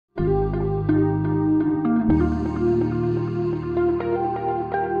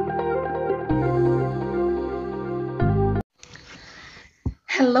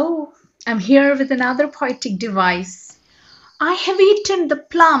I'm here with another poetic device. I have eaten the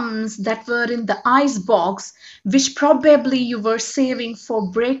plums that were in the ice box, which probably you were saving for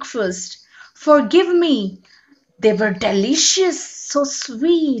breakfast. Forgive me. They were delicious, so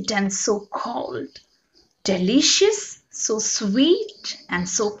sweet and so cold. Delicious, so sweet and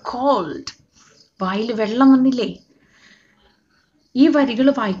so cold. വായിൽ വെള്ളം വന്നില്ലേ? ഈ വരികൾ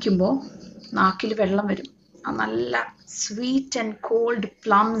വായിക്കുമ്പോൾ നാക്കിൽ വെള്ളം വരും. ആ നല്ല സ്വീറ്റ് ആൻഡ് കോൾഡ്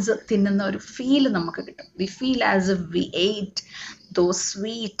പ്ലംസ് തിന്നുന്ന ഒരു ഫീൽ നമുക്ക് കിട്ടും. We feel as if we ate those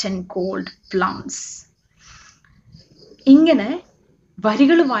sweet and cold plums. ഇങ്ങനെ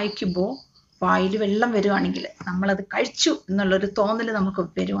വരികൾ വായിക്കുമ്പോൾ വായിൽ വെള്ളം വരുവാണെങ്കിൽ, നമ്മളത് കഴിച്ചു എന്നുള്ളൊരു തോന്നൽ നമുക്ക്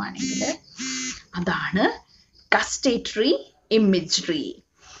വരുവാണെങ്കിൽ, അതാണ് gustatory imagery.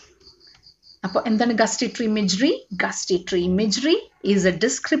 അപ്പോൾ എന്താണ് gustatory imagery? Gustatory imagery is a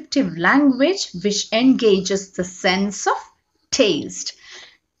descriptive language which engages the sense of taste.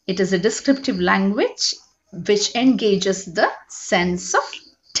 It is a descriptive language which engages the sense of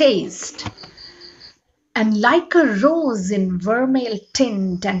taste. And like a rose in vermeil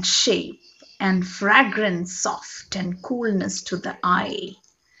tint and shape, and fragrance soft and coolness to the eye.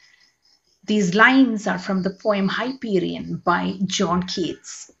 These lines are from the poem Hyperion by John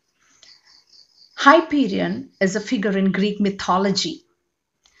Keats. Hyperion is a figure in Greek mythology.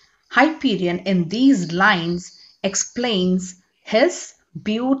 Hyperion in these lines explains his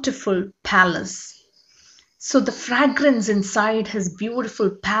beautiful palace. So the fragrance inside his beautiful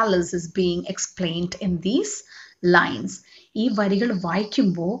palace is being explained in these lines. ഈ വരികൾ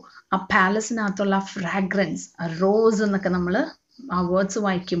വായിക്കുമ്പോൾ ആ പാലസിനകത്തുള്ള fragrance, rose എന്നൊക്കെ നമ്മൾ ആ words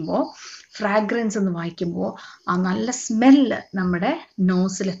വായിക്കുമ്പോൾ, fragrance എന്ന് വായിക്കുമ്പോൾ ആ നല്ല സ്മെല്ല് നമ്മുടെ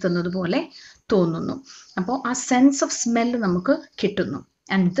നോസിലെത്തുന്നത് പോലെ തോന്നുന്നു. അപ്പോൾ ആ സെൻസ് ഓഫ് സ്മെല്ല് നമുക്ക് കിട്ടുന്നു.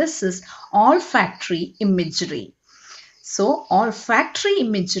 And this is olfactory imagery. So olfactory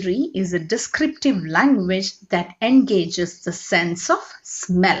imagery is a descriptive language that engages the sense of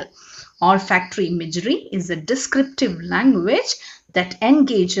smell. Olfactory imagery is a descriptive language that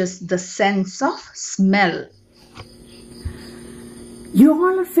engages the sense of smell. You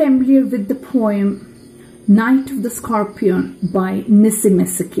all are familiar with the poem Night of the Scorpion by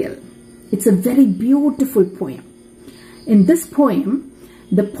Smitha. It's a very beautiful poem. In this poem,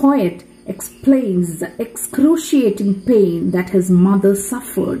 the poet explains the excruciating pain that his mother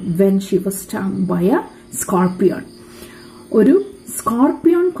suffered when she was stung by a scorpion. ഒരു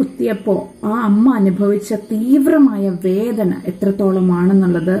scorpion കുത്തിയപ്പോൾ ആ അമ്മ അനുഭവിച്ച തീവ്രമായ വേദന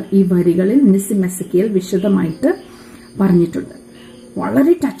എത്രത്തോളമാണെന്നുള്ളത് ഈ വരികളിൽ സ്മിത്ത വിശദമായിട്ട് പറഞ്ഞിട്ടുണ്ട്.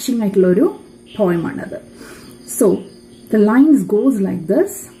 വളരെ ടച്ചിങ് ആയിട്ടുള്ള ഒരു പോയമാണത്. So the lines goes like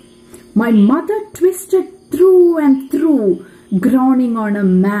this. My mother twisted through and through, groaning on a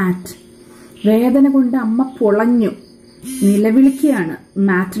mat. വേദന കൊണ്ട് അമ്മ പൊളഞ്ഞു, നിലവിളിക്കുകയാണ്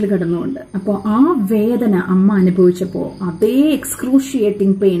മാറ്റിൽ കിടന്നുകൊണ്ട്. അപ്പോൾ ആ വേദന അമ്മ അനുഭവിച്ചപ്പോൾ അതേ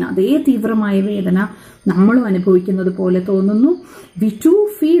എക്സ്ക്രൂഷിയേറ്റിംഗ് പെയിൻ, അതേ തീവ്രമായ വേദന നമ്മളും അനുഭവിക്കുന്നത് പോലെ തോന്നുന്നു. We too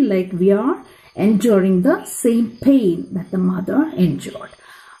feel like we are enduring the same pain that the mother endured.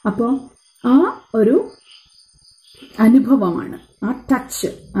 അപ്പോൾ ആ ഒരു അനുഭവമാണ്, ആ ടച്ച്,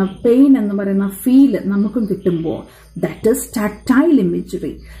 ആ പെയിൻ എന്ന് പറയുന്ന ഫീൽ നമുക്കും കിട്ടുമ്പോൾ, that is tactile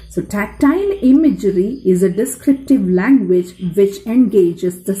imagery. So tactile imagery is a descriptive language which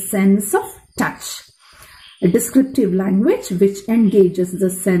engages the sense of touch. A descriptive language which engages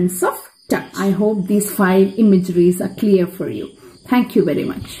the sense of touch. I hope these 5 imageries are clear for you. Thank you very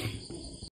much.